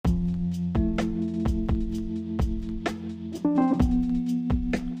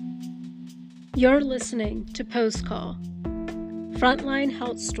You're listening to Post Call, Frontline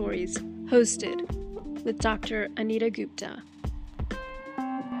Health Stories, hosted with Dr. Anita Gupta.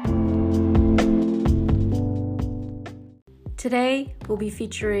 Today, we'll be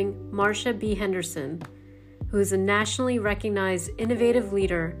featuring Marsha B. Henderson, who is a nationally recognized innovative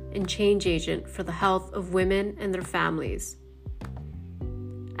leader and change agent for the health of women and their families.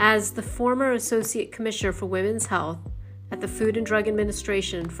 As the former Associate Commissioner for Women's Health at the Food and Drug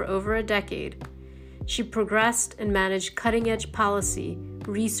Administration for over a decade, she progressed and managed cutting-edge policy,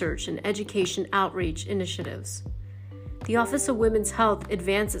 research, and education outreach initiatives. The Office of Women's Health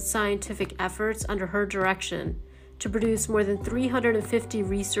advanced its scientific efforts under her direction to produce more than 350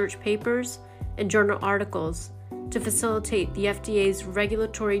 research papers and journal articles to facilitate the FDA's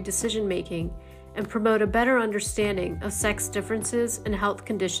regulatory decision-making and promote a better understanding of sex differences and health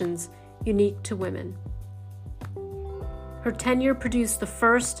conditions unique to women. Her tenure produced the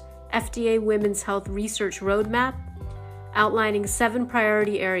first FDA Women's Health Research Roadmap, outlining 7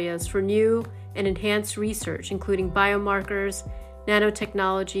 priority areas for new and enhanced research, including biomarkers,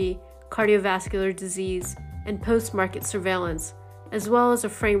 nanotechnology, cardiovascular disease, and post-market surveillance, as well as a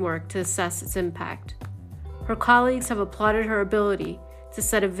framework to assess its impact. Her colleagues have applauded her ability to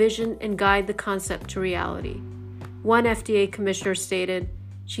set a vision and guide the concept to reality. One FDA commissioner stated,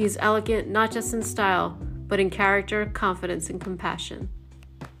 "She is elegant not just in style, but in character, confidence, and compassion."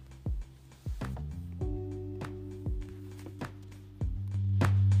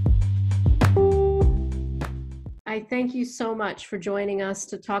 I thank you so much for joining us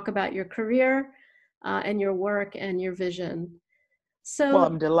to talk about your career and your work and your vision. Well,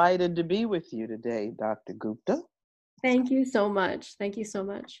 I'm delighted to be with you today, Dr. Gupta. Thank you so much. Thank you so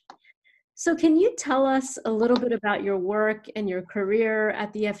much. So can you tell us a little bit about your work and your career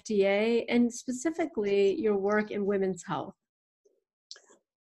at the FDA, and specifically your work in women's health?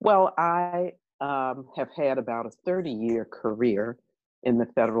 Well, I have had about a 30-year career in the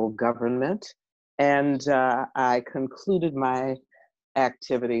federal government, and I concluded my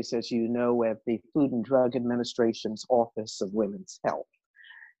activities, as you know, at the Food and Drug Administration's Office of Women's Health.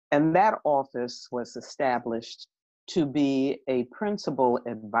 And that office was established to be a principal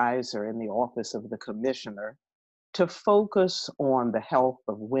advisor in the Office of the Commissioner to focus on the health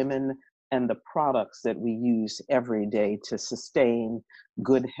of women and the products that we use every day to sustain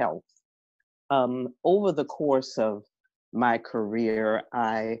good health. Over the course of my career,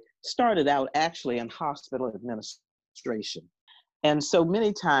 I started out actually in hospital administration. And so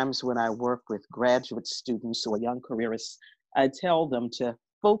many times when I work with graduate students or young careerists, I tell them to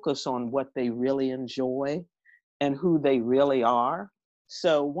focus on what they really enjoy and who they really are.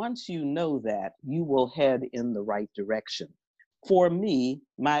 So once you know that, you will head in the right direction. For me,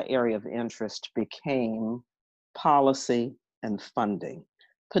 my area of interest became policy and funding,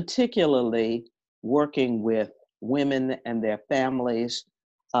 particularly working with women and their families,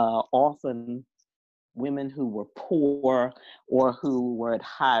 often women who were poor or who were at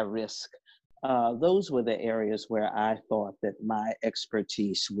high risk. Those were the areas where I thought that my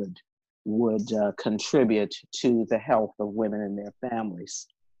expertise would contribute to the health of women and their families.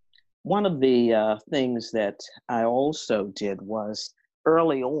 One of the things that I also did was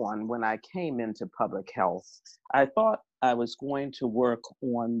early on when I came into public health, I thought I was going to work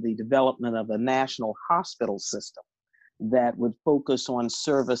on the development of a national hospital system that would focus on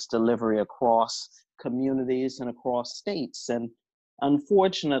service delivery across communities and across states. And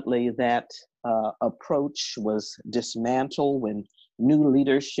unfortunately, that approach was dismantled when new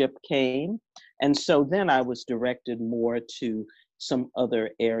leadership came. And so then I was directed more to some other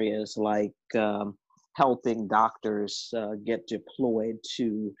areas like helping doctors get deployed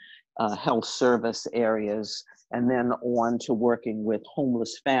to health service areas, and then on to working with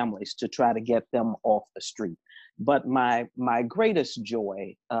homeless families to try to get them off the street. But my greatest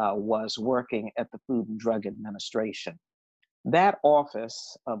joy was working at the Food and Drug Administration. That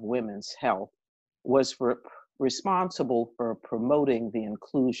Office of Women's Health was responsible for promoting the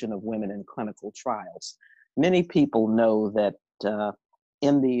inclusion of women in clinical trials. Many people know that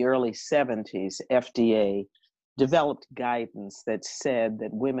in the early 70s, FDA developed guidance that said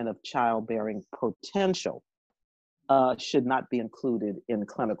that women of childbearing potential should not be included in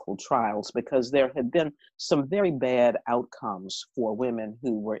clinical trials because there had been some very bad outcomes for women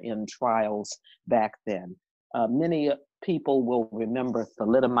who were in trials back then. Many people will remember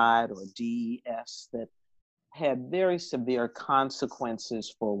thalidomide or DES that had very severe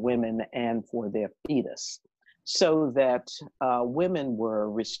consequences for women and for their fetus, so that women were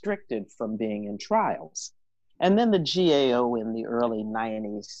restricted from being in trials. And then the GAO in the early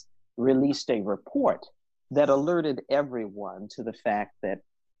 90s released a report that alerted everyone to the fact that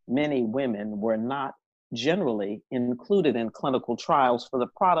many women were not generally included in clinical trials for the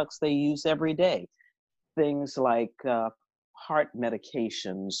products they use every day. Things like heart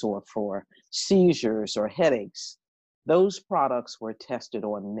medications or for seizures or headaches. Those products were tested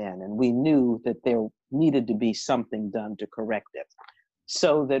on men, and we knew that there needed to be something done to correct it.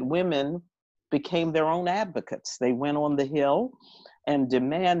 So that women became their own advocates. They went on the Hill and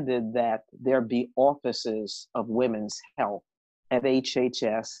demanded that there be offices of women's health at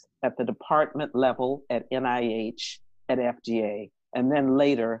HHS, at the department level, at NIH, at FDA, and then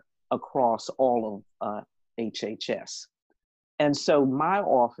later across all of HHS. And so my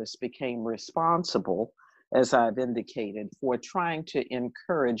office became responsible, as I've indicated, for trying to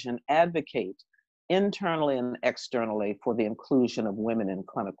encourage and advocate internally and externally for the inclusion of women in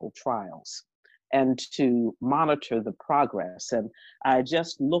clinical trials and to monitor the progress. And I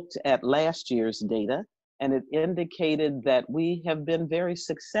just looked at last year's data, and it indicated that we have been very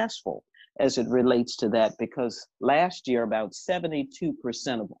successful as it relates to that, because last year about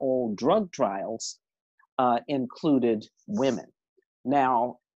 72% of all drug trials included women.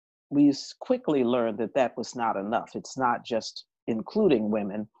 Now, we quickly learned that that was not enough. It's not just including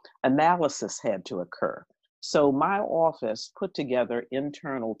women. Analysis had to occur. So my office put together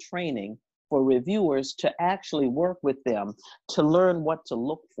internal training for reviewers to actually work with them to learn what to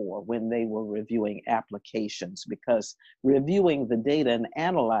look for when they were reviewing applications, because reviewing the data and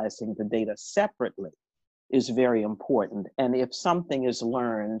analyzing the data separately is very important. And if something is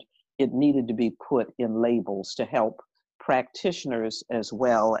learned, it needed to be put in labels to help practitioners as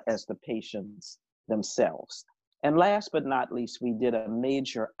well as the patients themselves. And last but not least, we did a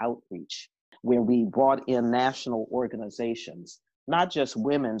major outreach where we brought in national organizations, not just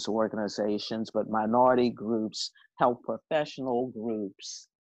women's organizations, but minority groups, health professional groups,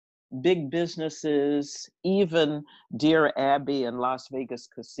 big businesses, even Dear Abby and Las Vegas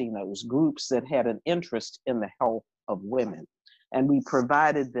casinos, groups that had an interest in the health of women. And we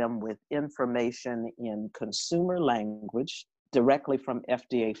provided them with information in consumer language directly from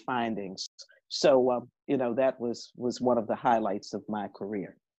FDA findings. So, that was one of the highlights of my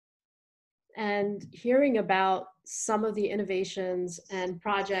career. And hearing about some of the innovations and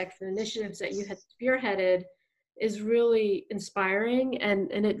projects and initiatives that you had spearheaded is really inspiring,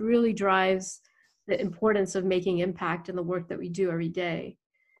 and it really drives the importance of making impact in the work that we do every day.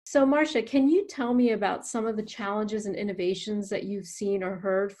 So Marcia, can you tell me about some of the challenges and innovations that you've seen or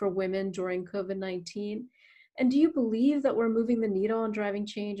heard for women during COVID-19? And do you believe that we're moving the needle on driving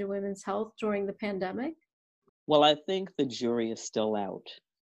change in women's health during the pandemic? Well, I think the jury is still out.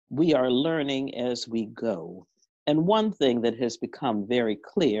 We are learning as we go. And one thing that has become very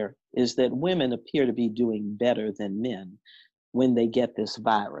clear is that women appear to be doing better than men when they get this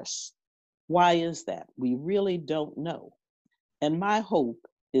virus. Why is that? We really don't know. And my hope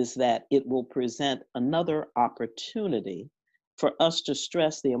is that it will present another opportunity for us to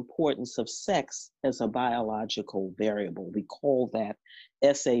stress the importance of sex as a biological variable. We call that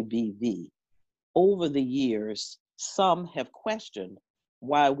SABV. Over the years, some have questioned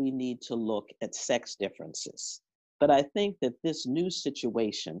why we need to look at sex differences. But I think that this new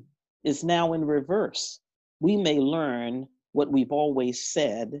situation is now in reverse. We may learn what we've always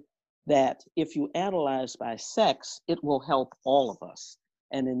said, that if you analyze by sex, it will help all of us.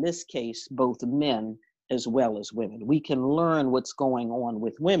 And in this case, both men as well as women. We can learn what's going on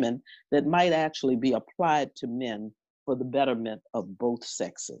with women that might actually be applied to men for the betterment of both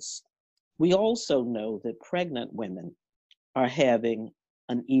sexes. We also know that pregnant women are having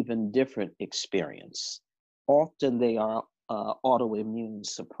an even different experience. Often they are autoimmune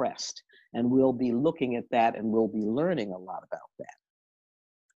suppressed, and we'll be looking at that and we'll be learning a lot about that.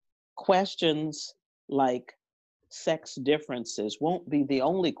 Questions like sex differences won't be the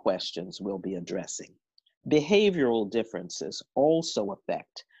only questions we'll be addressing. Behavioral differences also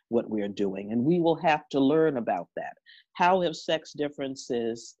affect what we're doing, and we will have to learn about that. How have sex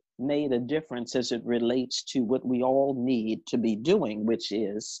differences made a difference as it relates to what we all need to be doing, which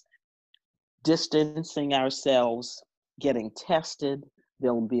is distancing ourselves, getting tested?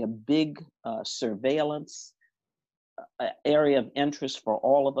 There'll be a big surveillance area of interest for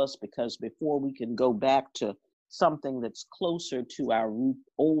all of us, because before we can go back to something that's closer to our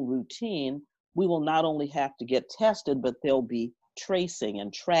old routine, we will not only have to get tested, but there'll be tracing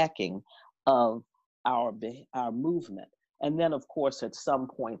and tracking of our movement. And then, of course, at some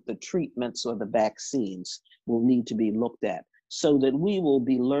point, the treatments or the vaccines will need to be looked at, so that we will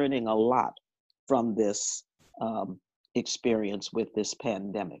be learning a lot from this experience with this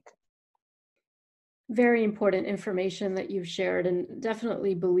pandemic. Very important information that you've shared, and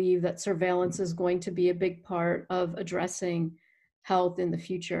definitely believe that surveillance is going to be a big part of addressing health in the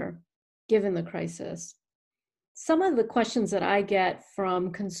future, given the crisis. Some of the questions that I get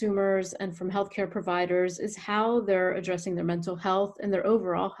from consumers and from healthcare providers is how they're addressing their mental health and their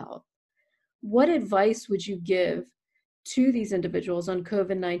overall health. What advice would you give to these individuals on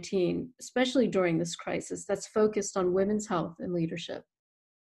COVID-19, especially during this crisis that's focused on women's health and leadership?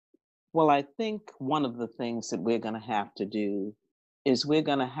 Well, I think one of the things that we're going to have to do is we're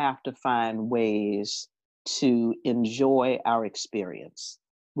going to have to find ways to enjoy our experience.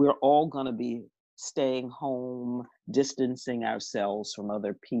 We're all going to be staying home, distancing ourselves from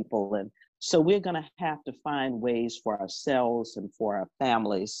other people. And so we're going to have to find ways for ourselves and for our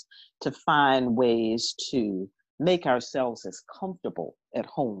families to find ways to make ourselves as comfortable at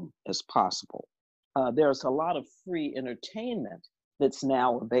home as possible. There's a lot of free entertainment that's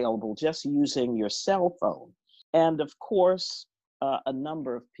now available just using your cell phone. And of course, a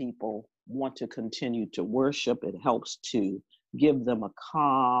number of people want to continue to worship. It helps to give them a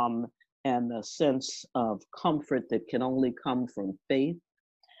calm and a sense of comfort that can only come from faith.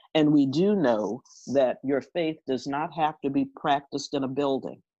 And we do know that your faith does not have to be practiced in a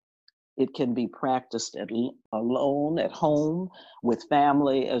building. It can be practiced alone, at home, with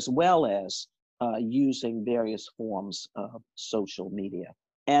family, as well as using various forms of social media.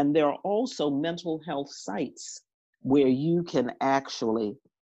 And there are also mental health sites where you can actually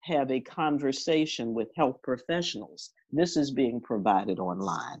have a conversation with health professionals. This is being provided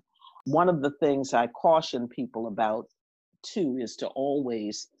online. One of the things I caution people about, too, is to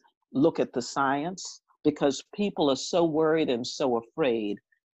always look at the science, because people are so worried and so afraid.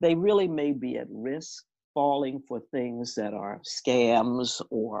 They really may be at risk falling for things that are scams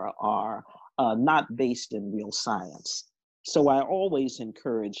or are not based in real science. So I always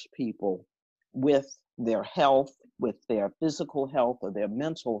encourage people with their health, with their physical health or their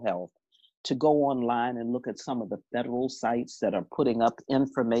mental health, to go online and look at some of the federal sites that are putting up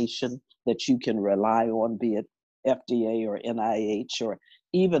information that you can rely on, be it FDA or NIH, or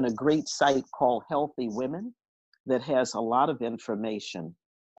even a great site called Healthy Women that has a lot of information,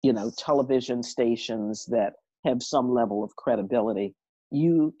 television stations that have some level of credibility.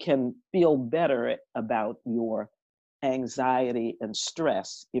 You can feel better about your anxiety and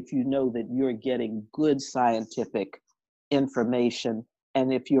stress if you know that you're getting good scientific information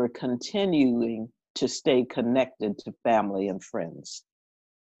and if you're continuing to stay connected to family and friends.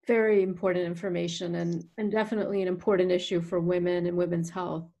 Very important information and definitely an important issue for women and women's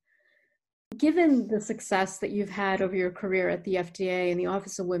health. Given the success that you've had over your career at the FDA and the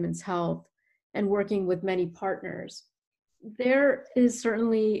Office of Women's Health and working with many partners, there is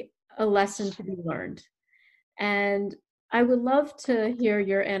certainly a lesson to be learned. And I would love to hear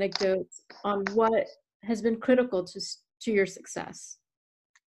your anecdotes on what has been critical to your success.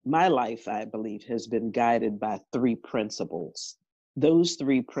 My life, I believe, has been guided by 3 principles. Those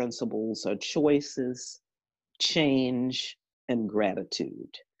 3 principles are choices, change, and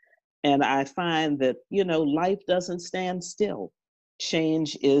gratitude. And I find that, life doesn't stand still.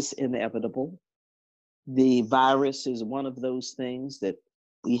 Change is inevitable. The virus is one of those things that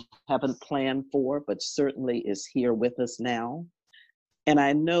we haven't planned for, but certainly is here with us now. And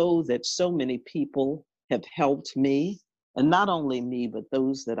I know that so many people have helped me, and not only me, but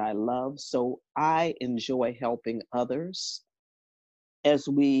those that I love. So I enjoy helping others. As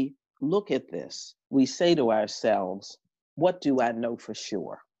we look at this, we say to ourselves, what do I know for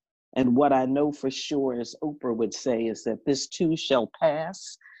sure? And what I know for sure, as Oprah would say, is that this too shall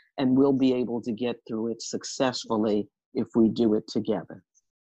pass, and we'll be able to get through it successfully if we do it together.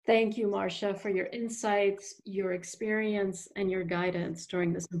 Thank you, Marcia, for your insights, your experience, and your guidance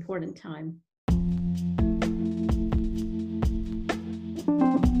during this important time.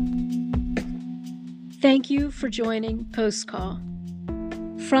 Thank you for joining Post Call.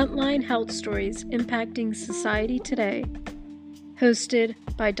 Frontline Health Stories Impacting Society Today, hosted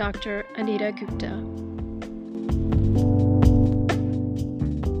by Dr. Anita Gupta.